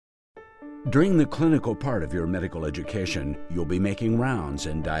During the clinical part of your medical education, you'll be making rounds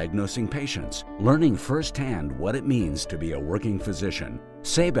and diagnosing patients, learning firsthand what it means to be a working physician.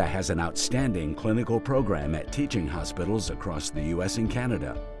 Saba has an outstanding clinical program at teaching hospitals across the U.S. and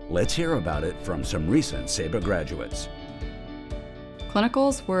Canada. Let's hear about it from some recent Saba graduates.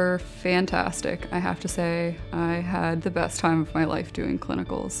 Clinicals were fantastic. I have to say, I had the best time of my life doing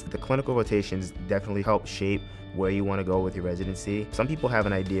clinicals. The clinical rotations definitely help shape where you want to go with your residency. Some people have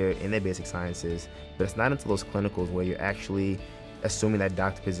an idea in their basic sciences, but it's not until those clinicals where you're actually assuming that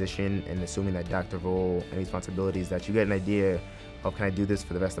doctor position and assuming that doctor role and responsibilities that you get an idea of, can I do this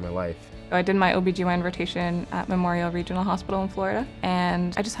for the rest of my life? I did my OB/GYN rotation at Memorial Regional Hospital in Florida,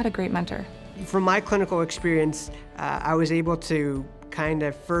 and I just had a great mentor. From my clinical experience, I was able to kind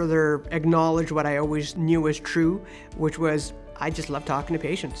of further acknowledge what I always knew was true, which was I just love talking to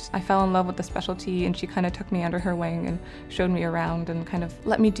patients. I fell in love with the specialty, and she kind of took me under her wing and showed me around and kind of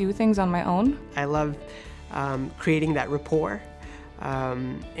let me do things on my own. I love creating that rapport,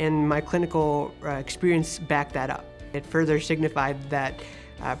 and my clinical experience backed that up. It further signified that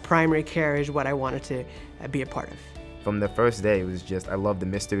primary care is what I wanted to be a part of. From the first day, it was just, I loved the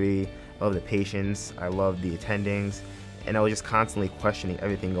mystery, I loved the patients, I loved the attendings, and I was just constantly questioning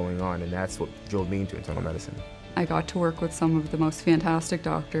everything going on, and that's what drove me into internal medicine. I got to work with some of the most fantastic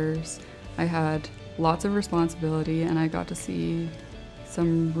doctors. I had lots of responsibility, and I got to see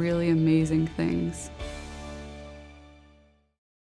some really amazing things.